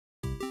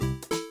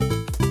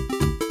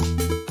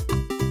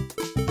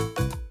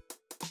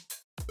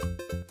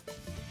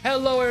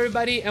Hello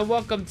everybody and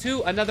welcome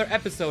to another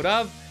episode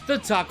of the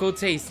Taco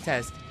Taste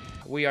Test.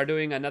 We are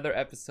doing another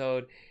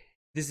episode.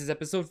 This is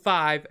episode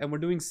 5 and we're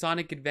doing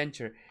Sonic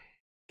Adventure.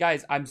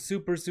 Guys, I'm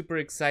super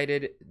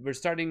excited. We're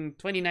starting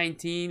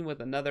 2019 with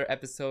another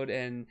episode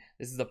and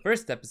this is the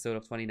first episode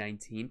of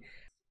 2019.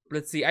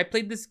 Let's see, I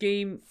played this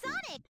game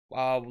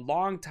a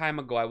long time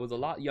ago. I was a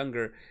lot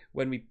younger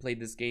when we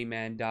played this game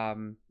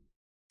and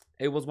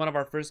it was one of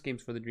our first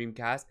games for the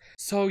Dreamcast.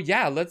 So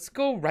yeah, let's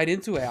go right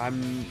into it.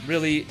 I'm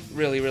really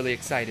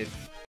excited.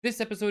 This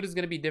episode is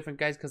going to be different,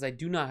 guys, because I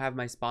do not have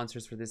my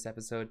sponsors for this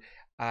episode.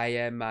 I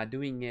am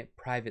doing it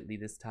privately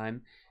this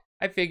time.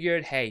 I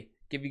figured, hey,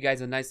 give you guys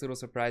a nice little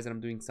surprise that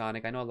I'm doing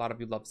Sonic. I know a lot of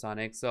you love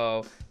Sonic,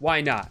 so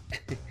why not?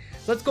 So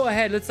let's go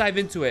ahead. Let's dive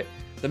into it.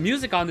 The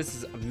music on this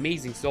is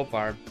amazing so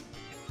far.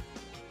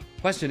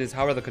 Question is,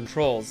 how are the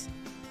controls?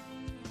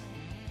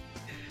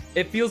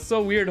 It feels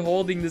so weird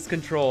holding this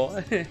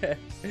control.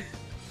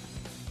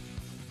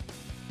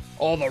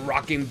 All the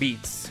rocking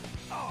beats.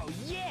 Oh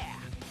yeah!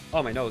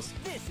 Oh, my nose.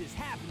 This is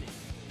happening.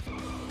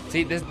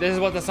 See, this is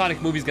what the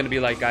Sonic movie's gonna be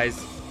like,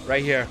 guys.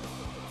 Right here.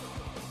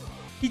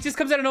 He just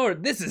comes out of nowhere.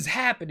 This is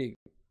happening.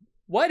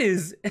 What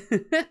is?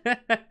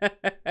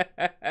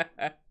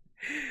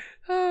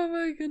 Oh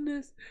my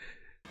goodness.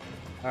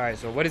 All right,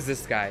 so what is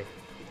this guy?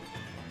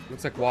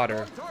 Looks like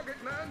water. Target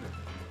man.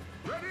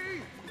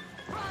 Ready?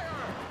 Fire!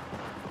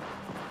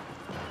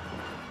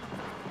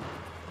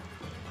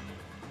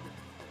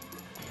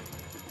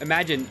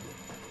 Imagine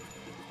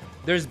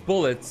there's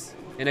bullets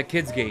in a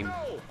kid's game.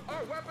 No!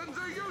 Our weapons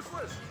are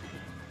useless.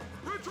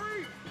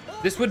 Retreat!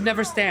 This would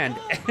never stand.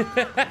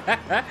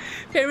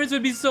 Parents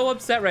would be so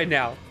upset right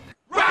now.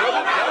 All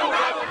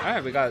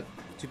right, we got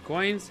 2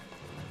 coins.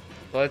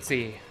 So let's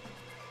see.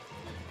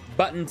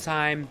 Button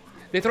time.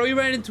 They throw you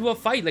right into a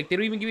fight. Like, they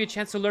don't even give you a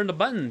chance to learn the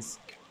buttons.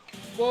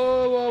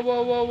 Whoa, whoa,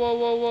 whoa, whoa, whoa,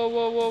 whoa, whoa,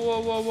 whoa, whoa,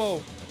 whoa, whoa,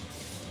 whoa.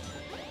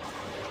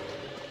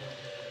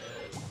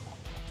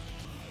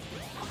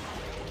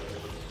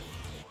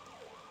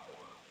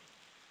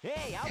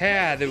 Hey,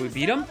 Yeah, did we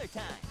beat him?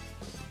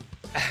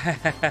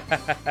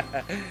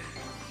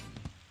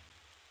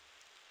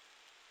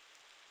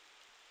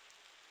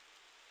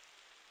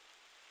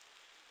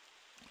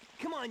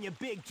 Come on, you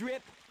big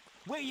drip.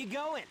 Where you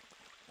going?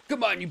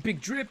 Come on, you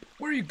big drip.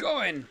 Where are you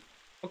going?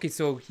 Okay,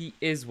 so he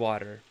is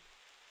water.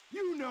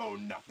 You know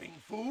nothing,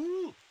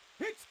 fool.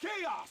 It's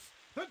Chaos,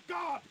 the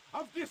god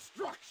of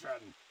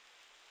destruction.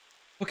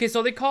 Okay,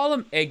 so they call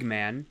him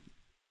Eggman.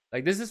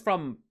 Like, this is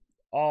from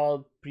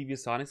all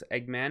previous Sonics,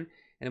 Eggman.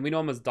 And we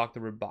know him as Dr.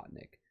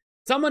 Robotnik.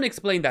 Someone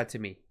explain that to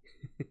me.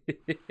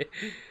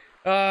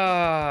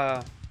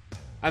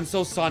 I'm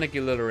so Sonic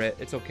illiterate.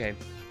 It's okay.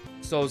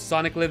 So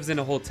Sonic lives in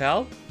a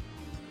hotel?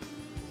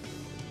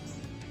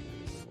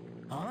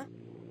 Huh?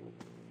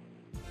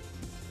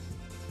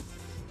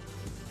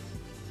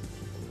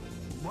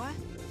 What?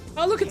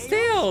 Oh, look, it's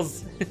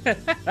Tails!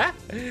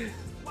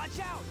 Watch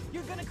out!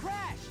 You're gonna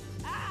crash!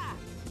 Ah!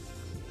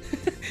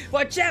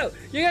 Watch out!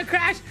 You're gonna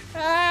crash!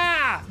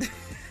 Ah!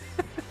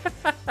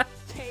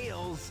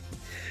 Tails!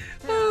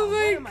 Oh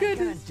my what goodness.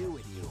 am I gonna do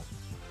with you?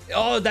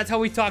 Oh, that's how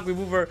we talk. We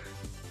move our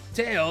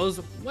Tails.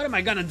 What am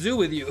I gonna do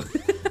with you?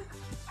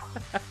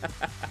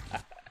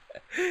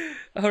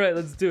 Alright,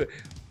 let's do it.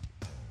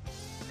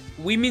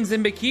 We means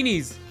in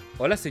bikinis.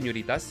 Hola,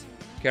 señoritas.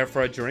 Care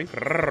for a drink?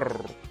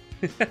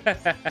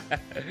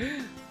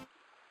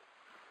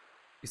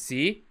 You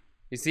see?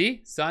 You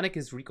see? Sonic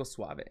is Rico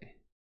Suave.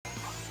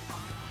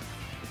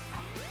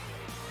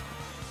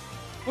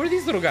 What are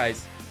these little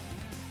guys?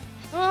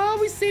 Oh,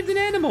 we saved an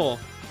animal.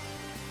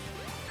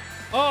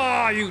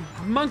 Oh, you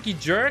monkey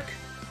jerk.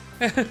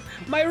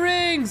 My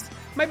rings!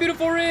 My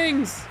beautiful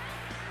rings!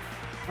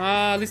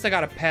 At least I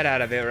got a pet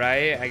out of it,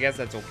 right? I guess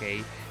that's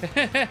okay.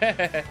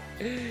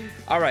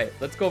 Alright,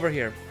 let's go over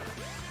here.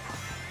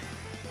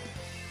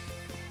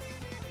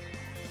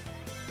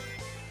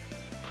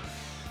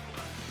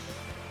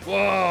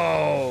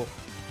 Whoa!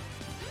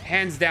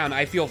 Hands down,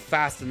 I feel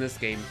fast in this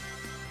game.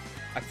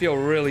 I feel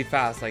really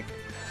fast, like...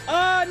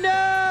 Oh,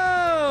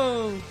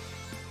 no!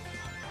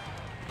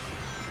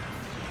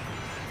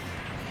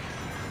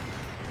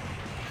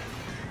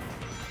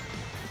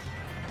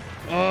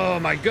 Oh,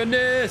 my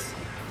goodness!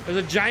 There's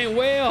a giant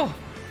whale!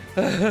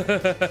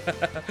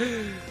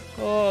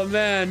 Oh,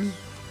 man.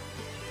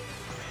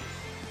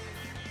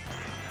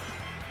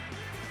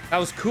 That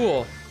was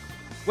cool.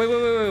 Wait,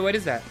 what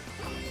is that?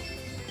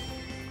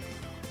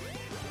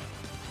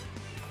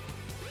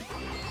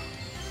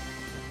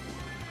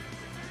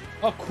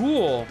 Oh,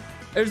 cool.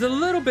 There's a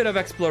little bit of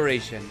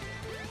exploration.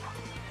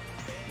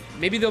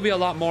 Maybe there'll be a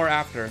lot more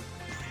after.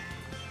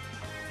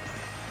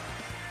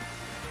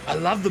 I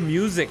love the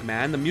music,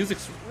 man. The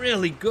music's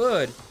really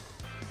good.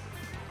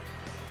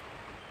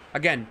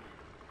 Again,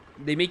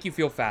 they make you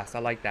feel fast. I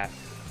like that.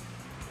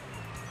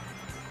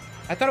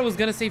 I thought I was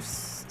gonna save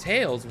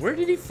Tails. Where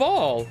did he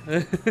fall?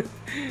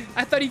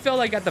 I thought he fell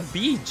like at the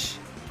beach.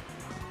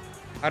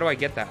 How do I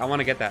get that? I want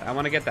to get that. I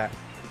want to get that.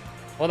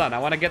 Hold on. I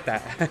want to get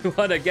that. I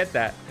want to get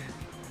that.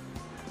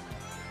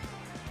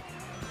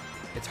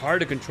 It's hard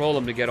to control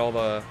him to get all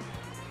the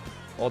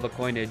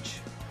coinage.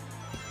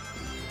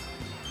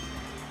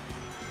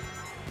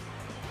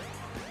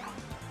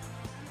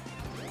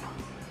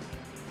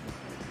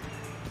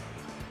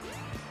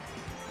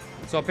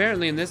 So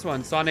apparently in this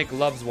one, Sonic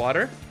loves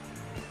water.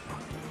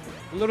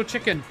 A little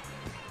chicken.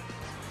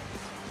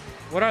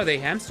 What are they,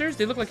 hamsters?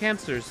 They look like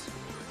hamsters.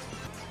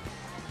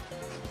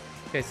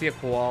 Okay, see a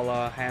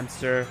koala,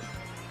 hamster.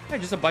 Yeah,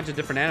 just a bunch of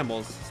different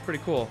animals. It's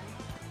pretty cool.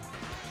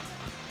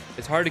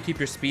 It's hard to keep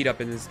your speed up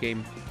in this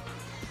game.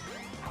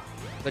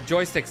 The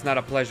joystick's not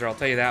a pleasure, I'll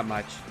tell you that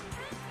much.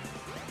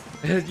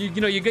 you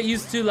know, you get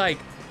used to like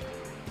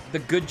the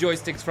good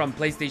joysticks from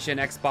PlayStation,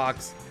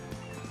 Xbox,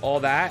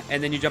 all that,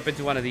 and then you jump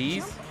into one of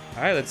these.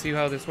 All right, let's see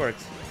how this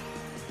works.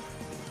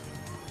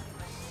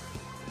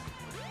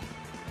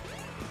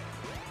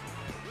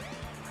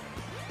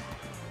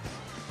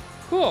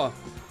 Cool.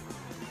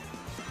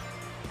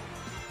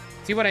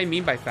 See what I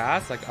mean by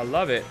fast? Like, I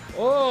love it.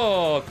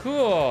 Oh,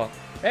 cool.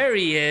 There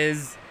he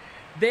is.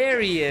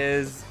 There he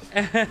is.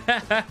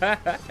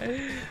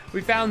 We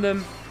found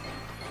them.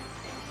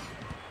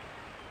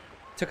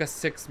 Took us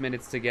 6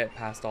 minutes to get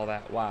past all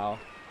that. Wow.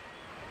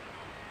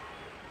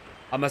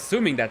 I'm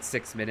assuming that's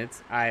 6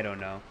 minutes. I don't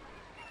know.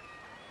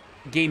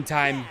 Game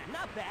time. Yeah,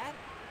 not bad.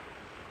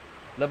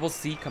 Level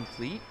C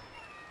complete?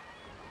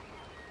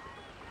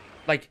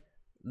 Like,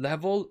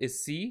 level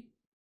is C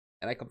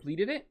and I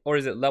completed it? Or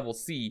is it level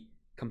C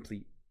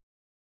complete?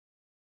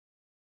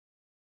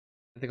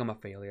 I think I'm a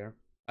failure.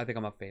 I think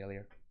I'm a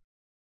failure.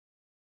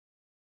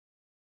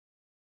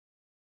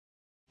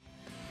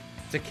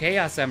 It's a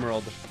Chaos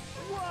Emerald.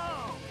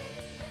 Whoa!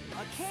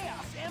 A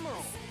Chaos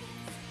Emerald!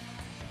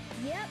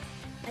 Yep.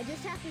 I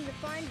just happened to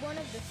find one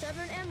of the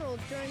 7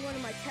 emeralds during one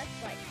of my test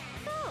fights.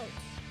 Oh!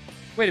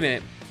 Wait a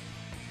minute.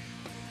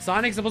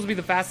 Sonic's supposed to be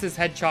the fastest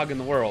hedgehog in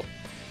the world.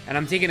 And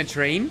I'm taking a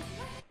train?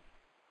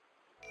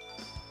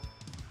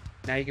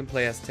 Now you can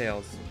play as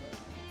Tails.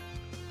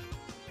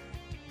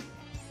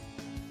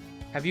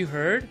 Have you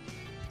heard?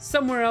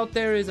 Somewhere out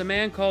there is a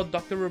man called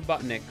Dr.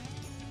 Robotnik.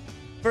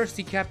 First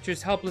he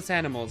captures helpless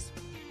animals,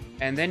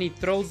 and then he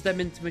throws them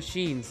into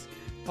machines.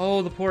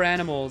 Oh, the poor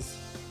animals.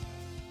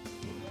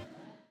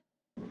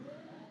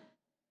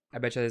 I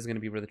bet you this is gonna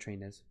be where the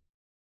train is.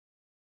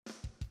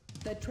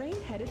 The train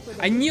headed for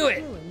the I knew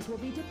it! ruins will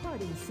be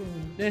departing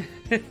soon.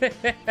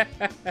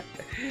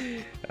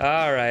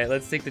 Alright,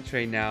 let's take the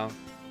train now.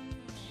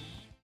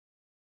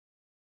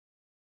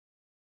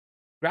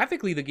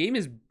 Graphically, the game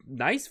is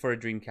nice for a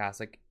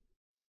Dreamcast. Like,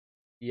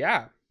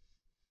 yeah.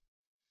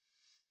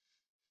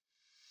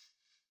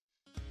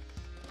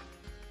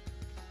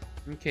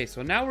 Okay,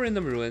 so now we're in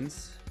the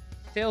ruins.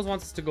 Tails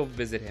wants us to go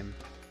visit him.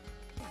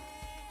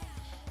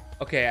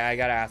 Okay, I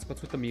gotta ask,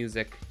 what's with the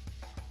music?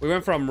 We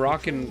went from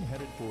rockin'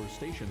 headed for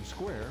Station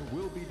Square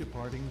will be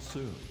departing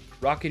soon.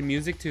 Rockin'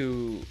 music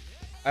to,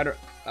 I don't,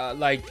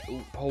 like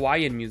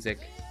Hawaiian music.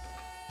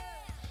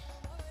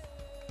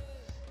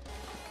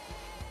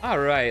 All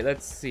right,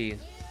 let's see.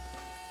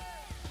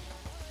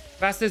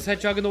 Fastest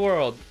hedgehog in the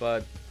world,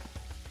 but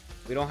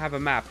we don't have a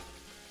map.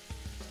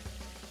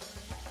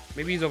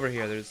 Maybe he's over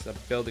here. There's a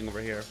building over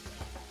here.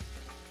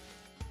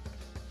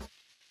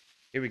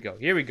 Here we go.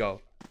 Here we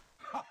go.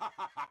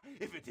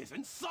 If it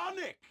isn't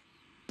Sonic!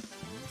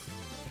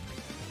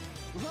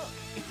 Look,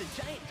 it's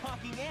a giant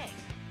talking egg.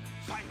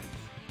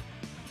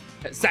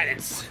 Silence!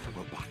 Silence. Dr.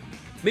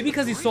 Robotnik. Maybe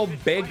because he's so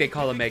big, they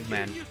call him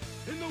Eggman. Genius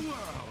in the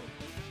world.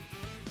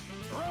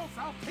 Or else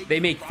I'll take They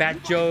you make from fat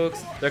you.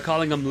 jokes. They're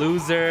calling him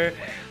loser.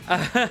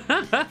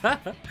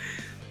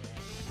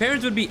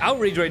 Parents would be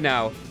outraged right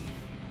now.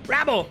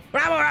 Rabble!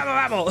 Rabble! Rabble!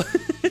 Rabble!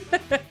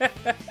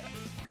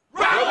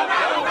 Rabble,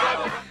 rabble,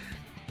 rabble!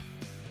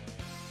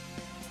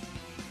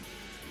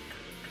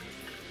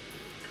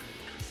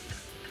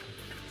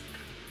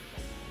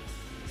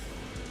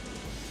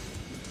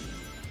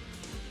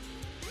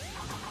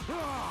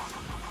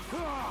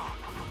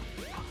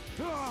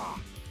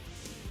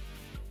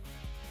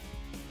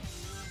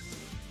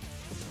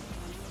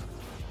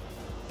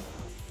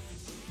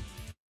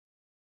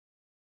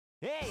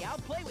 Hey, I'll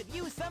play with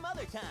you some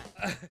other time.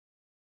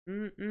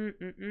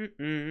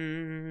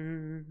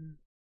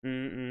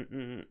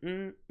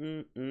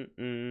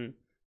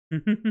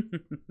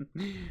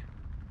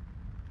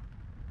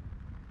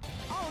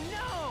 Oh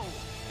no!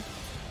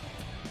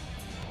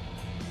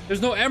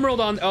 There's no emerald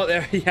on. Oh,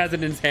 there he has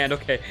it in his hand.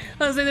 Okay,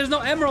 I was saying there's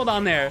no emerald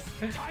on there.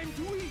 Time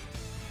to eat!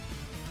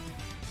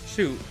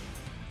 Shoot.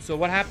 So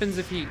what happens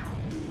if he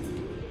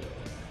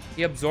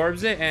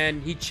absorbs it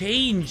and he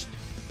changed?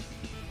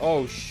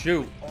 Oh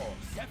shoot. All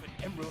 7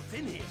 emeralds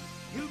in him.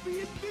 He'll be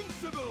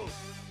invincible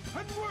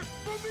and work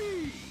for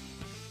me.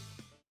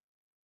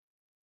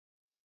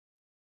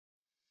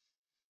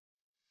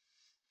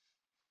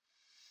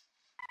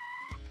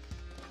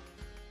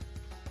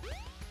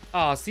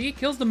 Aw, see, it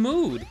kills the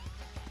mood.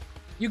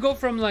 You go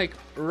from like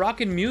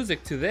rockin'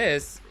 music to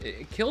this,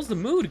 it kills the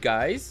mood,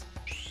 guys.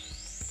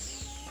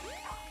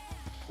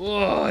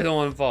 Oh, I don't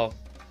want to fall.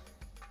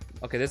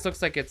 Okay, this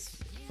looks like it's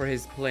for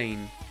his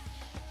plane.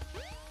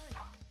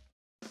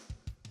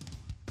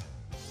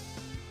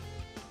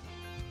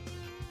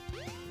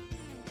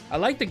 I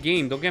like the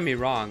game, don't get me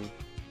wrong.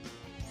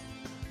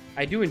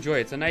 I do enjoy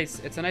it.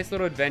 It's a nice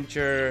little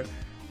adventure.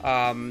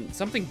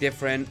 Something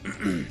different.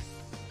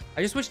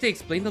 I just wish they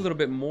explained a little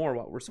bit more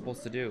what we're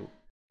supposed to do.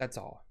 That's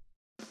all.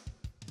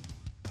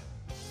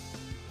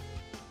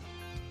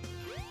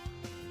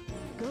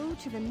 Go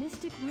to the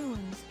Mystic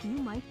Ruins. You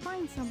might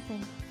find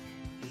something.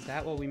 Is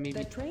that what we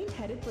maybe... The train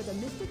headed for the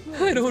Mystic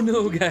Ruins. I don't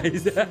know,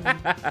 guys.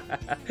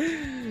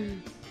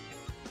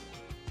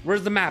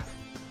 Where's the map?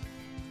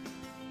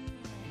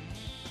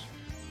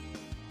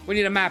 We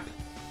need a map.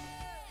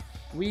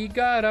 We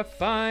gotta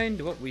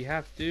find what we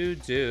have to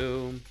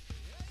do.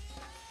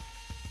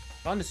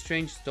 Found a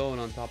strange stone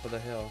on top of the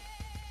hill.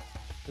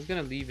 I was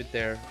gonna leave it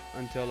there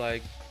until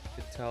I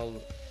could tell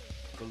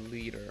the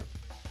leader.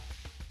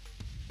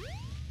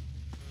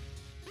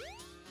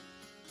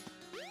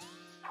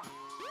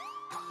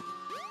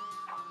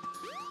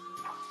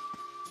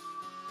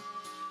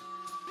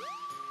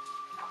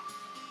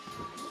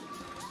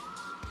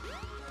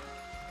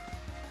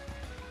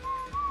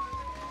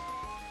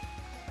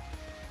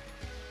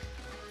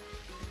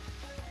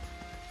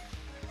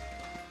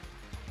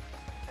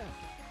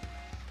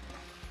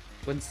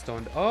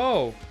 Windstone.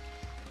 Oh!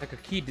 Like a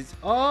key.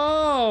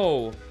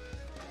 Oh!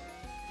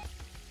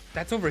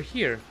 That's over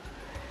here.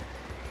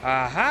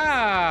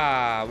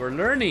 Aha! We're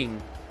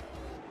learning.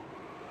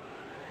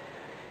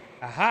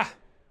 Aha!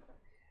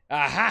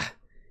 Aha!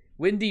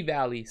 Windy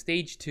Valley,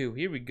 stage 2.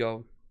 Here we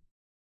go.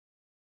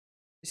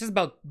 It's just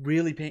about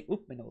really paying...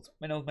 Oop, my nose.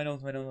 My nose, my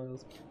nose, my nose, my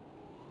nose.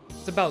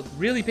 It's about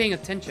really paying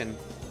attention.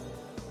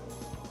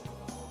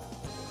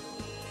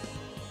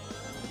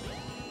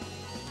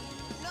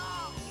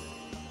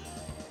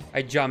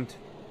 I jumped.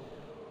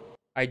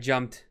 I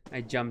jumped.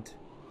 I jumped.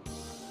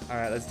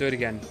 Alright, let's do it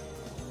again.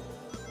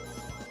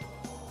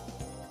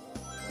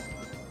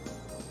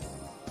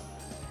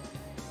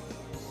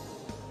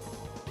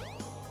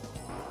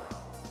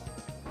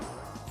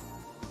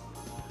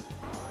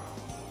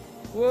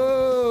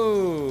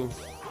 Whoa!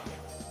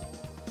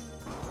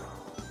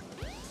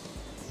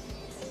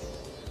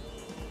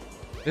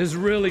 This is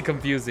really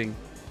confusing.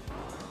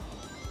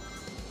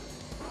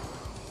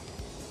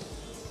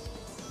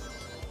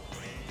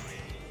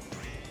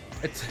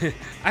 It's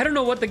I don't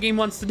know what the game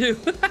wants to do.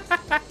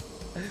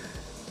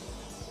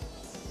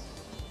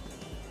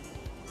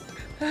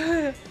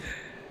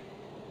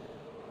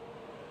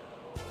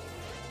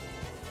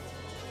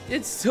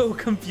 It's so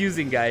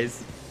confusing,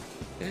 guys.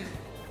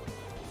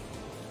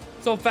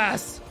 So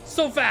fast.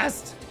 So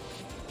fast.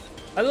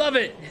 I love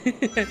it.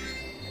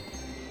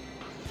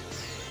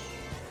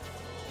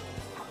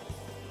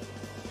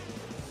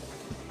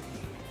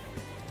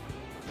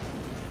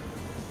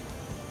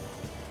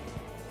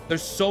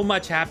 There's so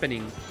much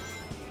happening.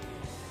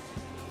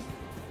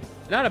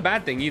 Not a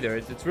bad thing either.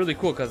 It's really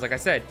cool because, like I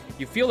said,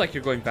 you feel like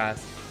you're going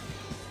fast.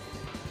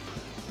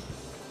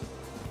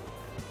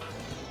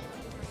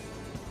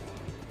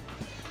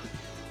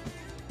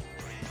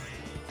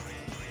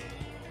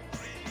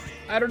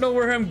 I don't know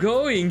where I'm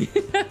going.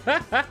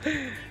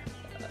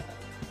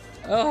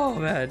 Oh,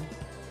 man.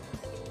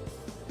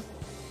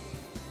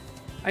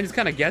 I'm just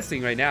kind of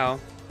guessing right now.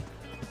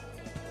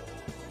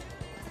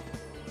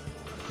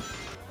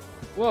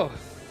 Whoa.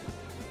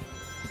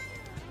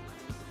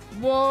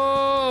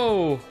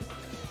 Whoa.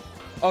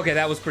 Okay,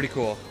 that was pretty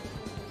cool.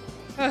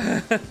 A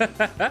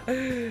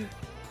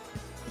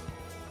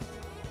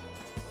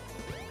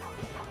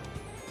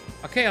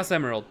Chaos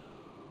Emerald.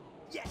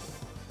 Yes.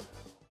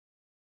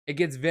 It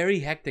gets very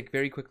hectic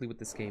very quickly with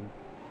this game.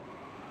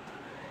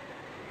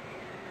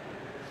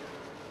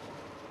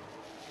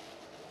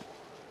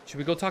 Should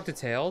we go talk to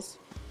Tails?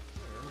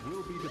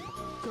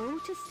 Go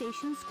to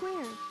Station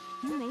Square.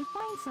 You may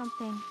find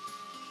something.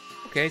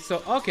 Okay,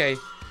 so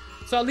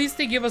at least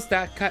they give us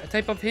that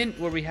type of hint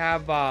where we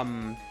have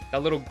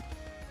that little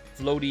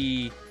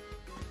floaty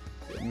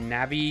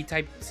Navi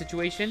type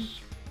situation.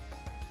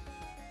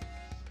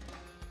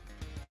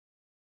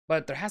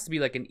 But there has to be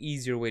like an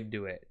easier way to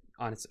do it.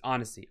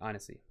 Honestly.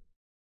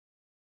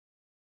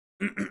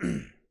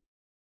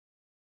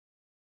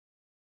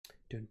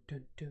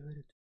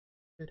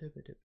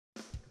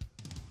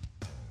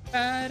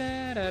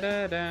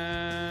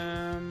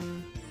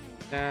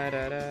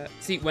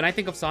 See, when I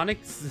think of Sonic,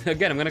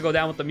 again, I'm gonna go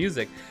down with the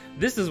music.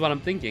 This is what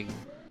I'm thinking.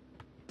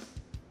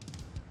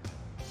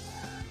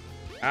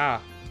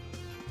 Ah.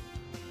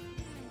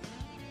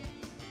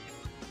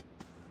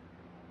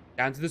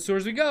 Down to the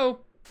sewers we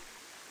go.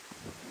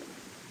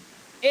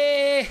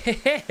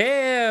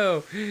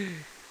 Ew.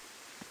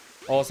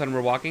 All of a sudden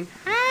we're walking.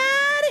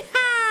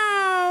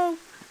 Howdy-ho!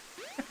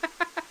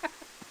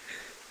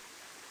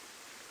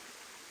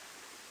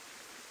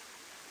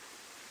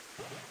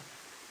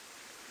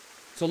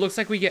 So it looks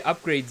like we get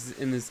upgrades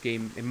in this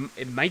game.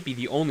 It might be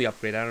the only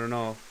upgrade, I don't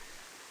know.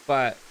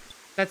 But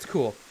that's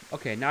cool.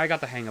 Okay, now I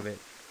got the hang of it.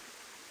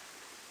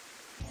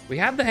 We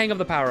have the hang of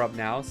the power-up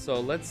now, so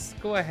let's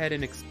go ahead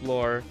and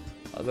explore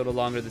a little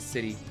longer the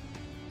city.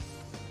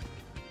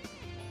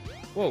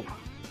 Whoa.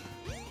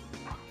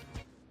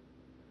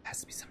 Has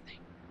to be something.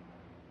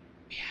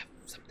 We have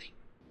something.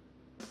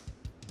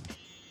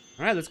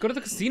 All right, let's go to the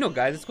casino,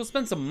 guys. Let's go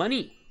spend some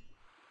money.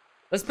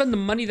 Let's spend the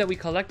money that we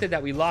collected,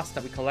 that we lost,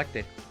 that we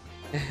collected.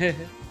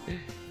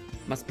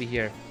 Must be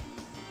here.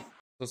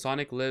 So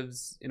Sonic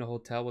lives in a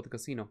hotel with a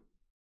casino.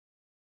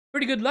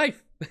 Pretty good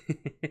life.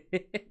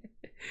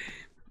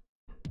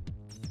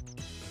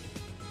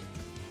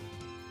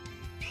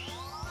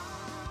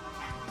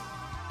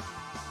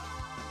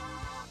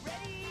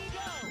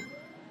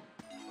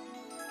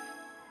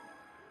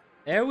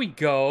 There we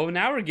go.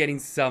 Now we're getting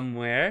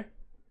somewhere.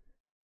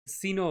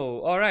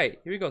 Casino. All right,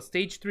 here we go.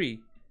 Stage 3.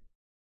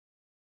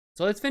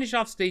 So let's finish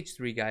off stage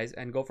 3, guys,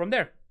 and go from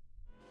there.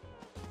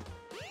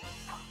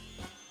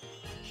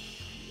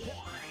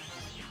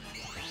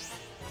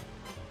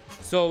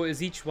 So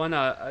is each one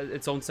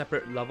its own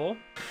separate level?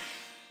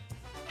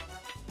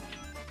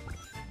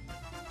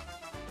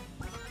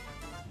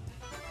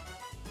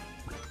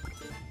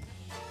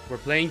 We're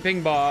playing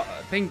ping pong.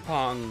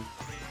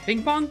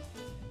 Ping pong?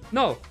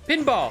 No,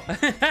 pinball.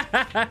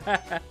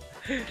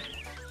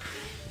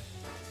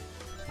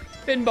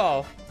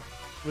 Pinball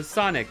with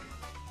Sonic.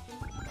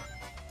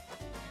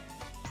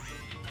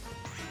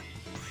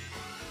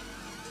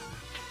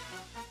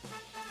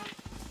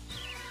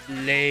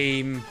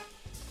 Lame.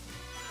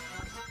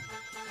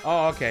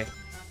 Oh, okay.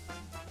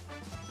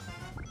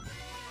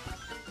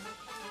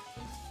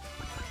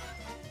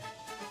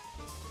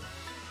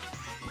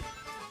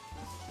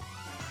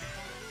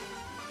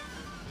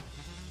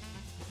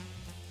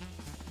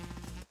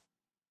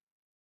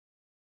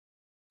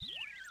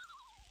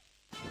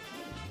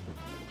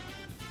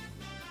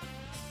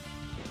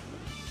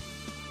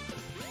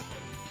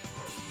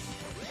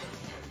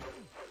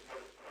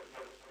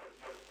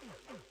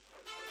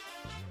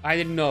 I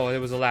didn't know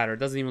there was a ladder. It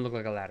doesn't even look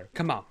like a ladder.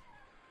 Come on.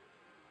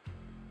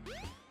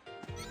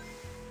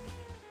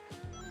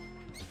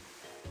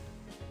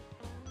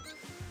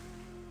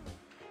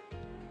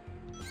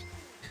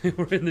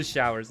 We're in the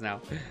showers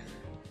now.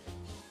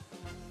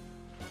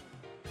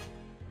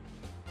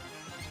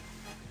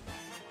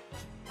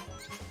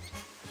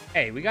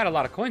 Hey, we got a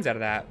lot of coins out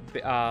of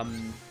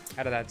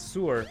that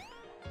sewer.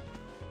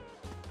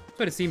 That's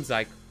what it seems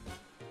like.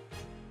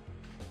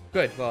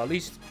 Good. Well, at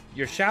least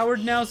you're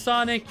showered now,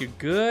 Sonic. You're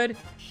good.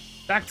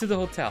 Back to the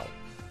hotel.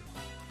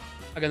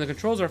 Again, the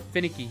controls are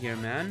finicky here,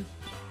 man.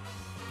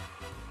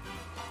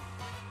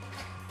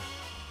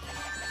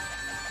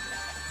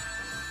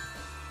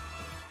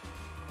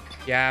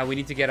 Yeah, we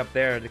need to get up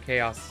there, the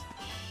chaos.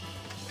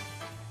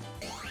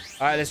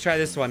 Alright, let's try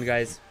this one,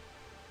 guys.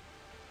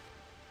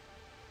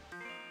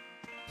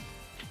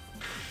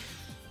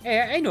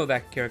 Hey, I know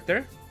that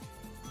character.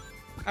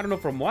 I don't know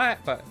from what,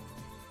 but...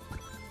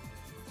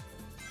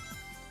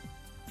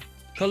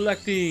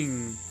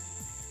 Collecting.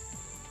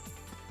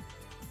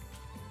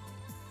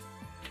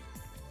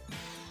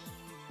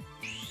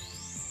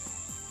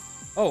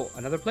 Oh,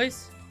 another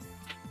place?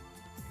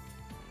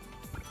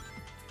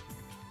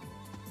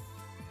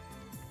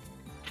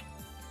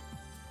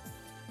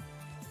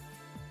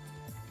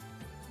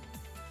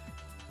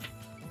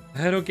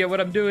 I don't get what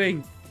I'm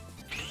doing.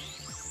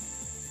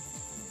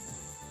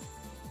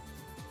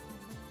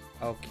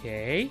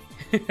 Okay.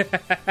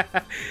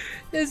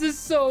 This is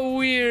so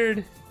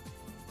weird.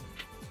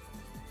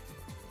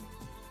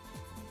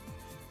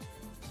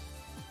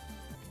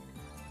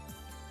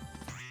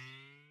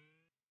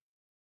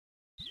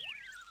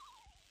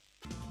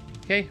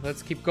 Okay,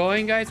 let's keep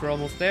going, guys. We're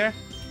almost there.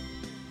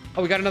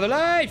 Oh, we got another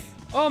life!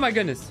 Oh my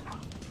goodness.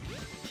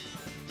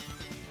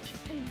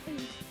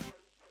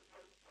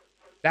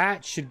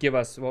 That should give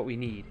us what we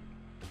need.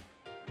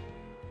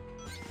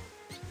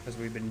 Because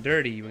we've been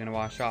dirty, we're gonna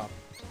wash off.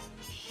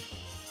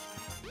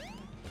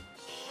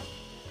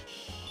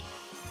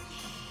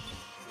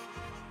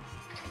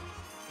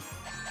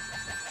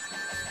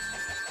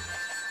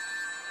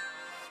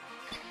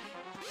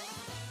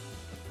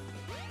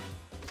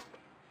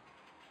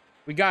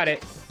 We got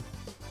it.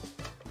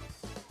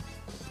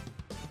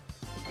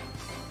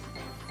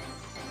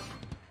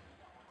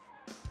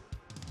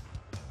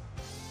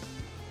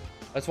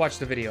 Let's watch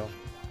the video.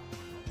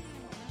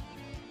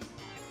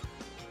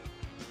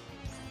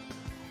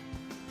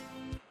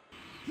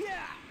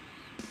 Yeah.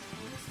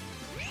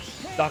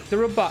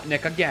 Dr.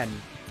 Robotnik again.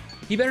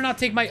 He better not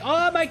take my...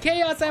 Oh, my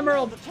Chaos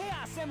Emerald! The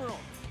Chaos Emerald.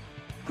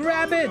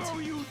 Grab it! No,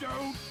 you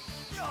don't.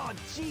 Oh,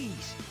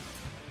 jeez.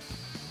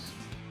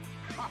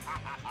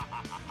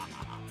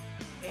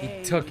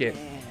 He took it.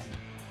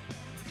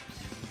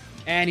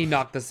 And he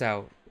knocked us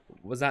out.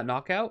 Was that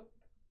knockout?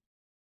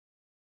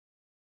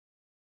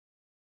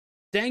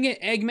 Dang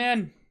it,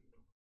 Eggman!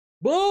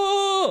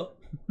 Boo!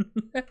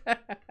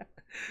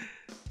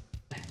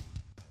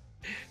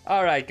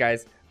 Alright,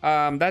 guys.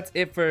 That's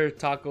it for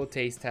Taco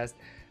Taste Test.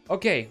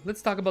 Okay,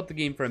 let's talk about the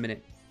game for a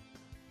minute.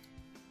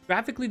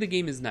 Graphically, the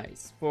game is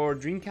nice. For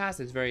Dreamcast,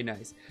 it's very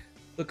nice.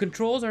 The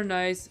controls are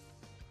nice,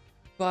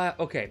 but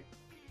okay.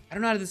 I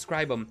don't know how to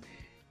describe them.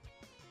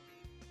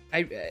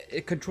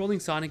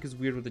 Controlling Sonic is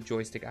weird with the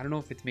joystick. I don't know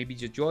if it's maybe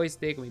just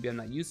joystick, or maybe I'm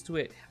not used to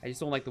it. I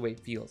just don't like the way it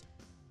feels.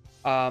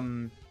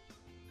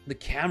 The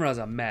camera's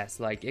a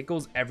mess. Like, it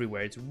goes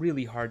everywhere. It's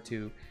really hard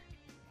to...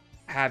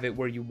 have it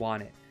where you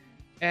want it.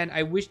 And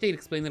I wish they'd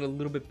explain it a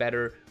little bit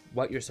better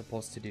what you're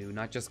supposed to do,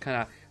 not just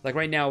kind of like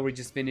right now we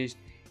just finished.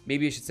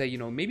 Maybe it should say, you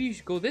know, maybe you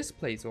should go this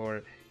place,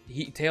 or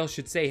Tails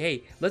should say,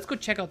 hey, let's go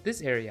check out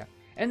this area,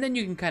 and then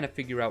you can kind of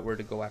figure out where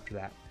to go after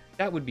that.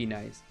 That would be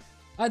nice.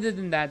 Other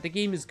than that, the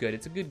game is good.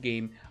 It's a good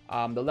game.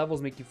 The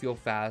levels make you feel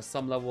fast.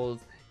 Some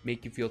levels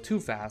make you feel too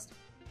fast,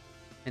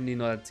 and you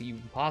know that's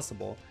even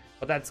possible,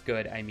 but that's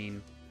good. I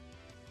mean,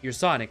 you're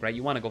Sonic, right?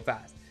 You want to go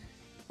fast.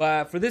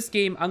 But for this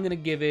game, I'm gonna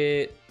give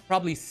it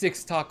probably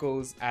 6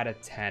 tacos out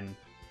of 10.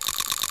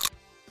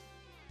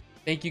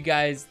 Thank you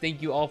guys.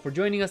 Thank you all for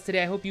joining us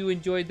today. I hope you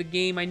enjoyed the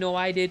game. I know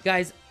I did.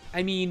 Guys,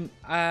 I mean,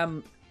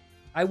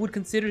 I would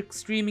consider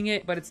streaming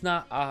it, but it's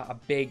not a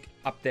big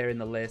up there in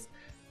the list.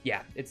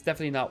 Yeah, it's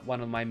definitely not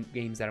one of my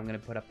games that I'm going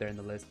to put up there in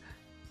the list.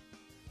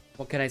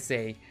 What can I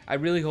say? I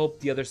really hope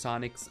the other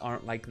Sonics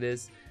aren't like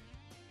this.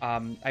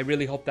 I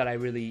really hope that I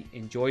really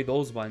enjoy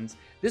those ones.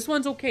 This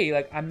one's okay.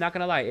 Like, I'm not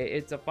going to lie.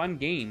 It's a fun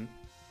game,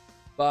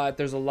 but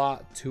there's a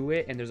lot to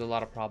it, and there's a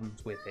lot of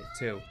problems with it,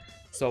 too.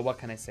 So what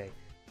can I say?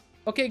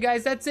 Okay,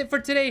 guys, that's it for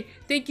today.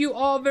 Thank you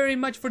all very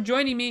much for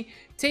joining me.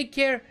 Take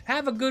care.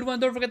 Have a good one.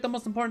 Don't forget the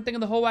most important thing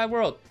in the whole wide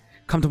world.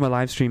 Come to my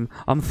live stream.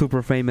 I'm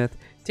super famous.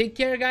 Take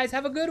care, guys.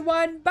 Have a good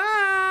one.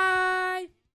 Bye.